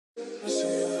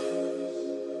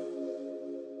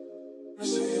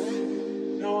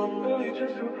Hey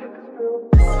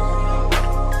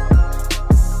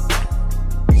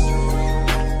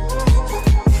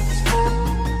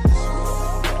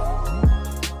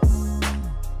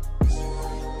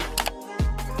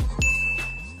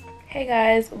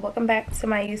guys, welcome back to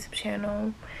my YouTube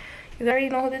channel. You already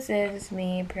know who this is. It's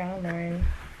me, Brianna Lauren.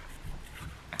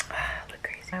 Look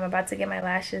crazy. I'm about to get my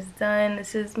lashes done.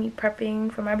 This is me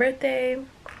prepping for my birthday.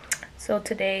 So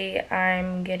today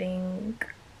I'm getting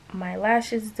my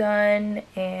lashes done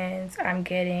and I'm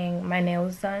getting my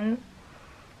nails done.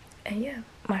 And yeah,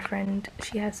 my friend,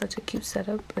 she has such a cute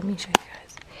setup. Let me show you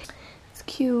guys. It's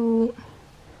cute.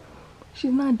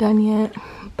 She's not done yet,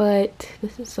 but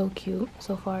this is so cute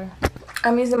so far.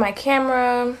 I'm using my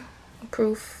camera,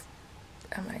 proof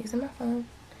I'm not using my phone.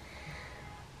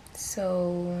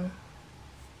 So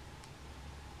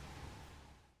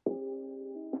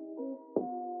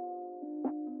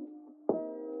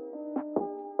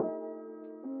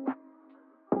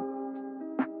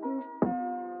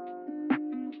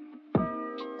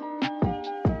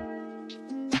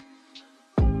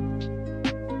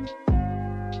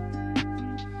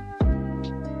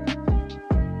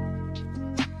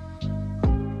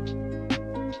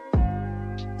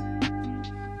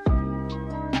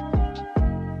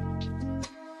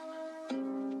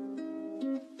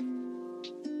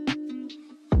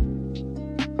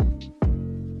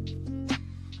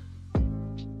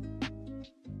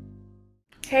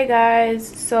hey guys,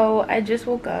 so I just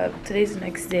woke up. Today's the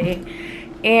next day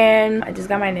and I just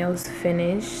got my nails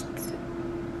finished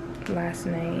last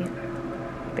night.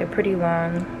 They're pretty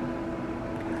long.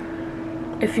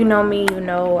 If you know me, you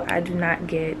know I do not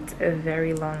get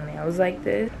very long nails like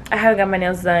this. I haven't got my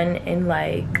nails done in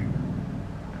like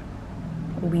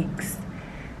weeks,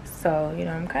 so you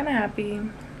know I'm kind of happy.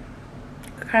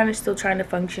 Kind of still trying to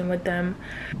function with them.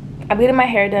 I'm getting my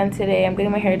hair done today. I'm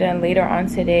getting my hair done later on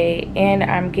today, and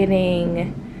I'm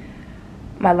getting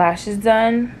my lashes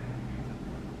done,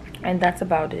 and that's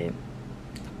about it.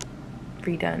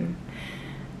 Redone.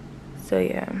 So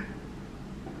yeah,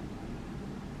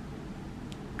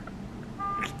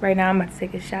 right now I'm about to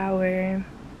take a shower.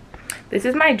 This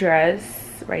is my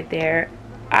dress right there.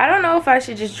 I don't know if I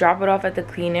should just drop it off at the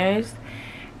cleaners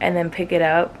and then pick it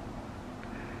up,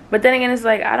 but then again, it's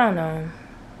like, I don't know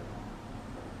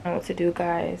what to do,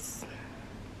 guys.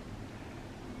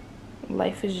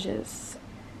 Life is just,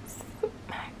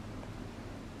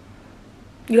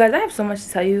 you guys, I have so much to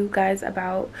tell you guys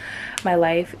about my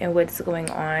life and what's going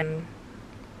on.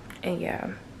 And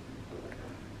yeah,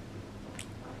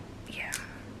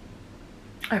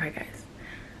 all right guys,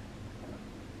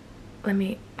 let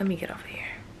me get off of here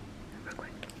real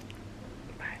quick.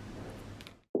 Bye.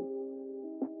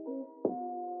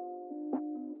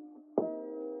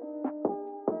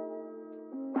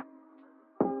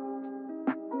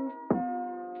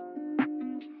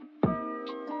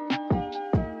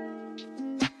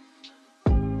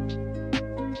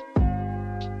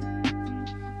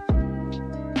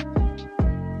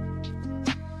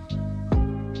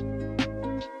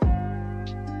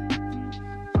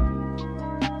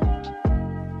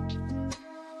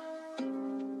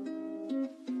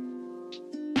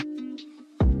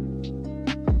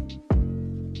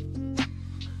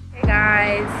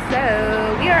 Guys, so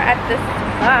we are at the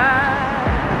spa.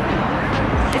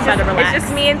 It's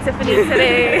just me and Tiffany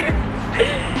today.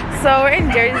 So we're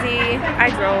in Jersey. I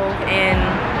drove and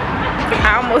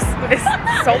I almost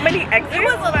missed so many exits. It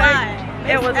was a lot.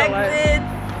 It was a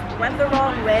lot. Went the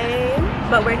wrong way,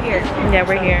 but we're here. Yeah,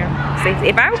 we're here.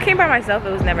 If I came by myself,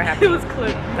 it was never happening. It was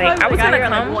clear. Like I was gonna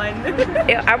come. Like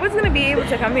I was gonna be able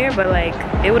to come here, but like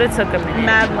it would have took a minute.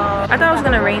 Mad long. I thought it was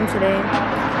gonna rain today,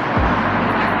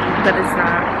 but it's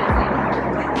not.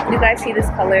 You guys see this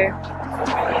color?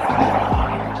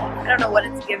 I don't know what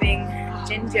it's giving.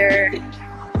 Ginger.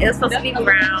 It was supposed to be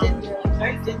brown.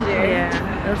 Ginger.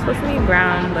 Yeah, it was supposed to be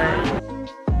brown, but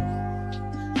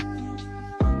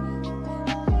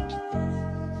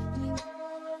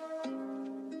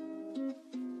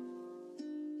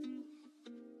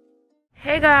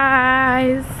hey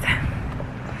guys,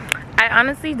 I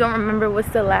honestly don't remember what's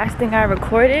the last thing I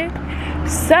recorded,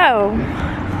 so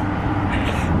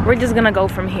we're just gonna go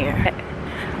from here.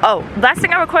 Oh, last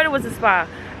thing I recorded was the spa.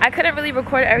 I couldn't really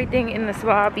record everything in the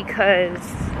spa because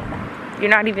you're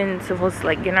not even supposed to,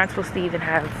 like, you're not supposed to even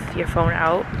have your phone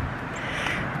out.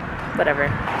 Whatever.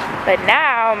 But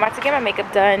now I'm about to get my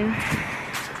makeup done,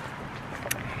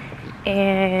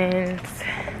 and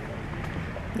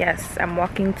yes, I'm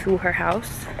walking to her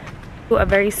house. Do a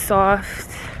very soft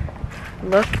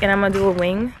look, and I'm gonna do a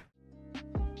wing.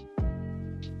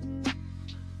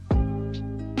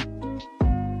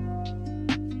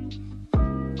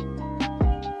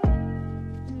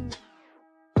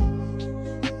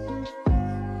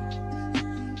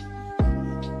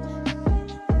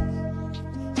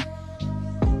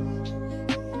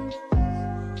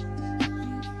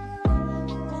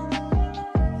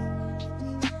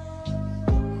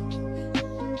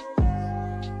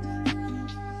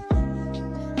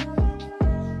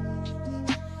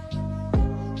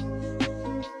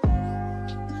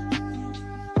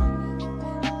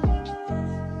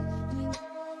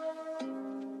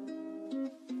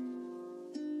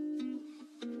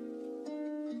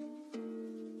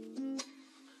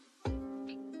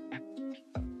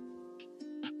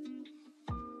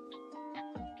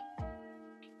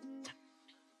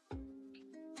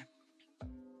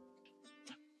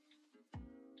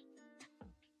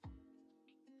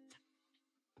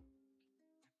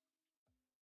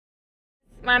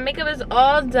 my makeup is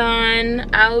all done.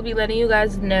 I will be letting you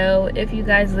guys know if you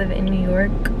guys live in New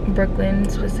York, Brooklyn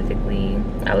specifically.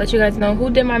 I'll let you guys know who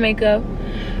did my makeup.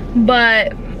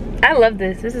 But I love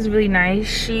this. This is really nice.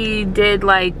 She did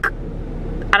like,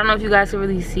 I don't know if you guys can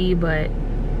really see, but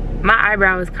my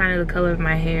eyebrow is kind of the color of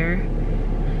my hair.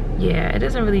 Yeah, it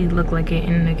doesn't really look like it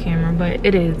in the camera, but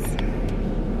it is.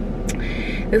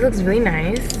 This looks really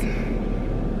nice.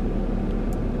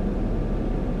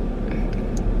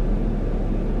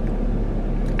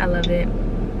 I love it.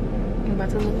 I'm about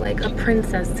to look like a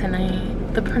princess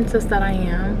tonight. The princess that I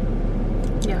am.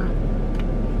 Yeah.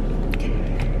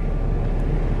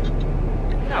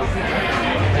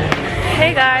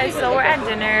 Hey guys, so we're at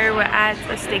dinner. We're at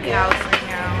a steakhouse right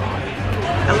now.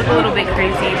 I look a little bit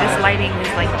crazy. This lighting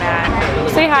is like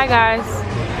that. Say hi, guys.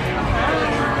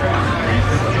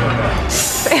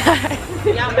 Say hi.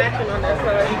 Y'all matching on that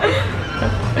side.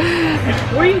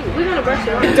 We're gonna brush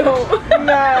it off. Don't.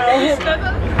 No.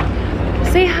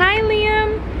 Say hi,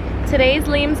 Liam. Today's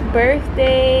Liam's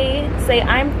birthday. Say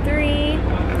I'm 3.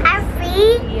 I'm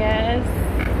 3. Yes.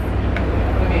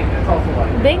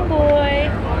 Big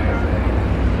boy.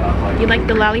 You like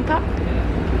the lollipop?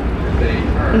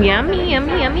 Yummy,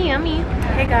 yummy, yummy, yummy.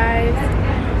 Hey guys.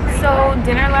 So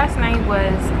dinner last night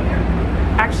was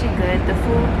actually good. The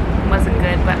food wasn't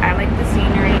good, but I like the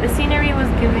scenery. The scenery was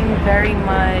giving very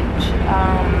much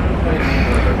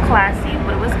classy,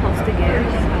 what it was supposed to give.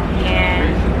 And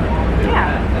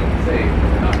yeah,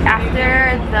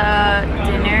 after the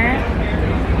dinner,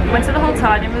 went to the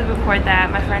hotel. I didn't really record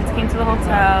that. My friends came to the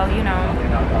hotel, you know.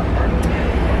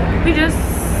 We just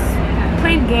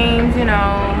played games, you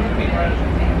know,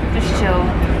 just chill.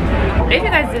 If you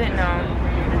guys didn't know,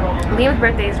 Liam's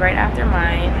birthday is right after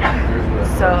mine.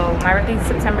 So my birthday is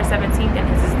September 17th and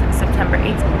his is September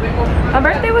 18th. My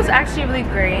birthday was actually really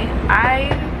great. I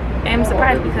am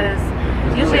surprised because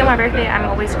usually on my birthday I'm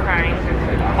always crying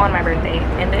on my birthday.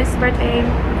 And this birthday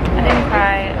I didn't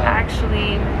cry.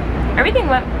 Actually, everything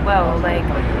went well. Like,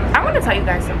 I want to tell you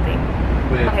guys something.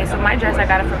 Okay, so my dress, I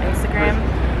got it from Instagram.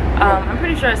 I'm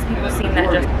pretty sure as people seen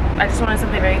that dress, I just wanted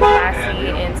something very classy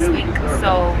and sleek.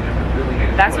 So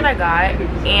that's what I got,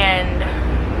 and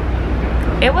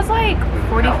it was like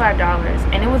 $45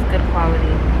 and it was good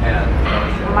quality.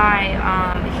 My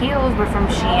heels were from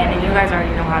Shein, and you guys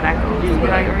already know how that goes. You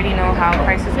guys already know how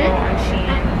prices go on Shein.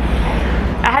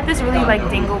 I had this really like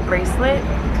dangle bracelet.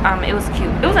 It was cute.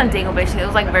 It was a dangle bracelet. It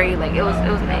was like very like it was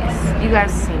nice. You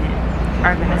guys seen it,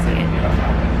 are gonna see it.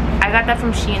 I got that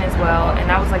from Shein as well, and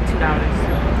that was like $2.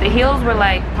 The heels were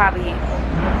like probably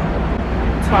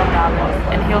 $12,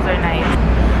 and heels are nice.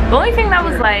 The only thing that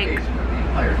was like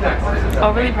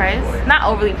overly priced, not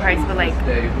overly priced, but like,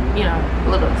 you know, a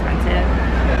little expensive,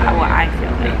 what I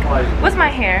feel like, was my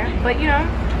hair. But you know,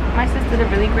 my sis did a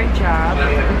really great job.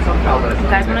 If you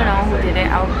guys want to know who did it,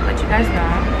 I'll let you guys know.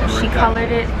 She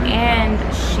colored it and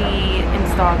she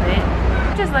installed it.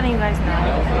 Just letting you guys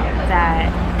know that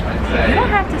you don't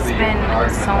have to spend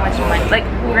so much money. Like,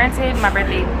 granted, my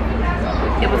birthday,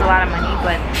 it was a lot of money,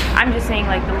 but I'm just saying,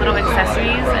 like, the little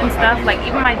accessories and stuff, like,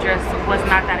 even my dress was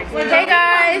not that expensive. Hey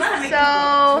guys,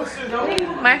 so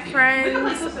my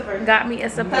friends got me a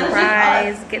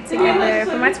surprise get together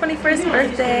for my 21st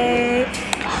birthday.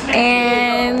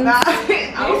 And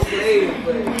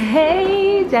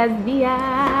hey,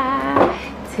 Jasmia,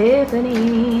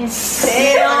 Tiffany,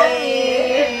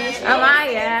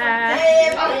 Amaya.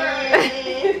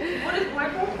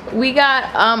 We got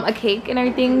a cake and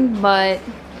everything, but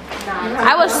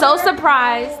I was so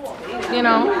surprised, you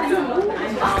know.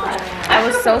 I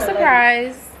was so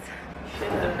surprised.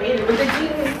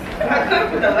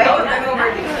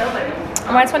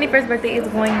 My 21st birthday is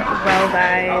going well,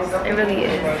 guys. It really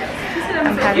is.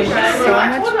 I'm having so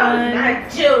much fun.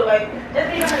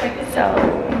 So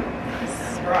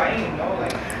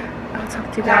I'll talk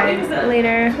to you guys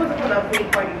later.